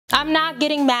I'm not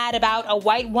getting mad about a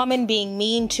white woman being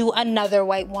mean to another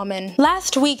white woman.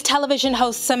 Last week, television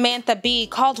host Samantha Bee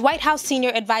called White House senior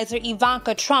advisor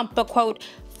Ivanka Trump a, quote,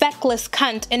 feckless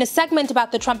cunt in a segment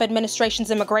about the Trump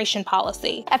administration's immigration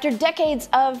policy. After decades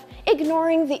of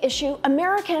ignoring the issue,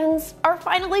 Americans are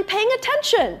finally paying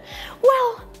attention.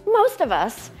 Well, most of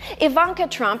us. Ivanka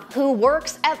Trump, who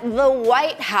works at the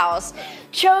White House,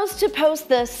 chose to post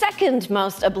the second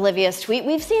most oblivious tweet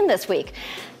we've seen this week.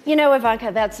 You know,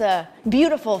 Ivanka, that's a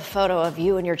beautiful photo of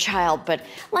you and your child, but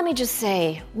let me just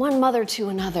say, one mother to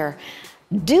another,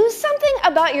 do something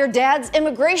about your dad's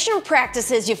immigration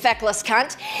practices, you feckless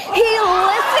cunt. He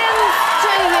listens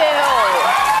to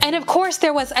you. And of course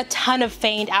there was a ton of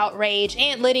feigned outrage.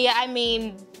 Aunt Lydia,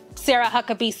 Sarah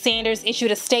Huckabee Sanders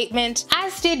issued a statement,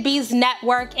 as did Bee's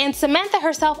network, and Samantha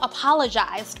herself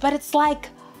apologized, but it's like,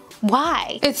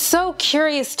 why? It's so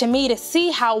curious to me to see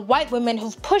how white women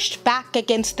who've pushed back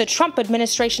against the Trump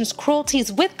administration's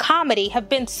cruelties with comedy have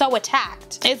been so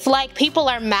attacked. It's like people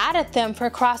are mad at them for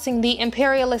crossing the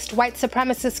imperialist, white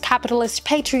supremacist, capitalist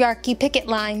patriarchy picket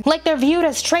line, like they're viewed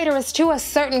as traitorous to a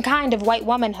certain kind of white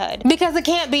womanhood. Because it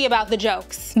can't be about the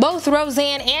jokes. Both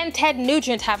Roseanne and Ted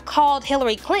Nugent have called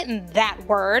Hillary Clinton that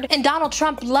word, and Donald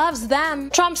Trump loves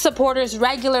them. Trump supporters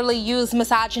regularly use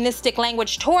misogynistic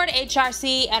language toward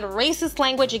HRC and racist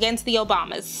language against the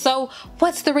Obamas. So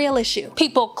what's the real issue?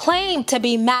 People claim to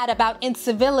be mad about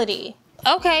incivility.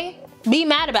 Okay, be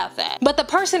mad about that. But the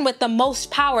person with the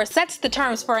most power sets the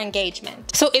terms for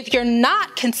engagement. So if you're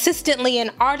not consistently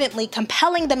and ardently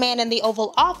compelling the man in the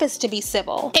Oval Office to be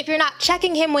civil, if you're not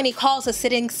checking him when he calls a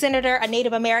sitting senator a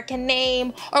Native American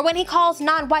name, or when he calls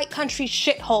non-white countries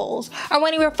shitholes, or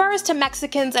when he refers to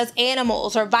Mexicans as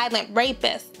animals or violent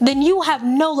rapists, then you have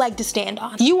no leg to stand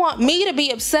on. You want me to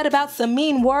be upset about some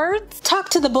mean words? Talk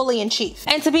to the bully in chief.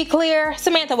 And to be clear,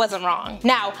 Samantha wasn't wrong.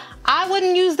 Now, I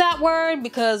wouldn't use that word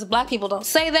because black people don't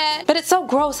say that, but it's so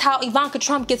gross how Ivanka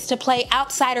Trump gets to play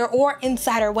outsider or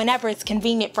insider whenever it's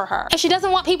convenient for her. If she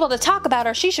doesn't want people to talk about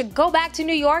her, she should go back to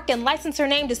New York and license her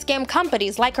name to scam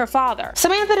companies like her father.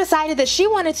 Samantha decided that she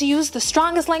wanted to use the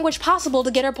strongest language possible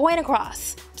to get her point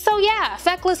across. So yeah,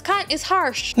 feckless cunt is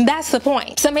harsh. That's the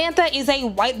point. Samantha is a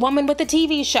white woman with a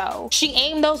TV show. She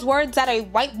aimed those words at a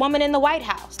white woman in the White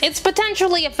House. It's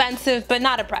potentially offensive, but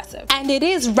not oppressive. And it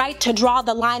is right to draw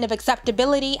the line of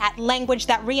acceptability at language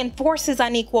that reinforces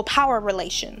unequal power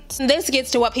relations. This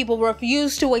gets to what people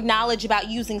refuse to acknowledge about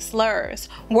using slurs.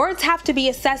 Words have to be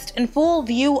assessed in full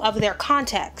view of their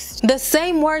context. The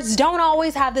same words don't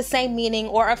always have the same meaning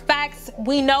or effects,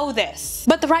 we know this.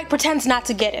 But the right pretends not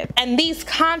to get it. And these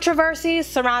controversies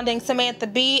surrounding Samantha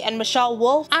Bee and Michelle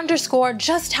Wolf underscore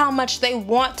just how much they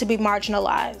want to be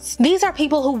marginalized. These are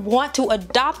people who want to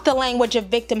adopt the language of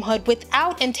victimhood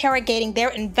without interrogating their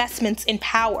investments in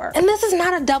power. And this is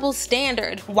not a double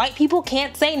standard. White people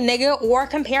can't say nigga or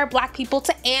compare black people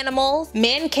to animals.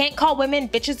 Men can't call women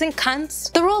bitches and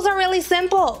cunts. The rules are really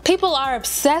simple. People are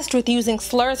obsessed with using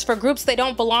slurs for groups they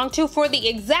don't belong to for the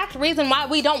exact reason why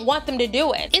we don't want them to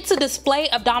do it. It's a display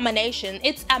of domination.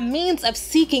 It's a means of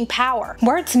seeking power.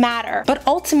 Words matter, but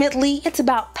ultimately it's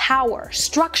about power,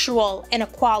 structural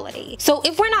inequality. So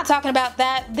if we're not talking about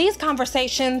that, these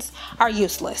conversations are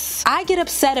useless. I get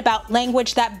upset about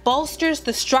language that bolsters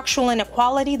the structural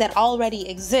inequality that already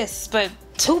exists, but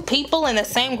two people in the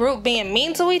same group being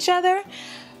mean to each other?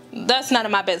 That's none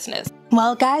of my business.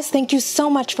 Well guys, thank you so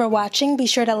much for watching. Be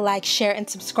sure to like, share, and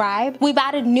subscribe. We've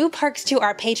added new perks to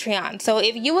our Patreon, so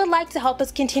if you would like to help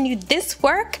us continue this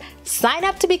work, sign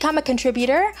up to become a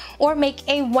contributor or make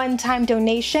a one-time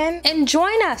donation and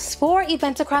join us for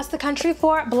events across the country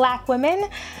for Black women.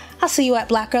 I'll see you at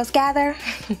Black Girls Gather.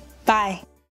 Bye.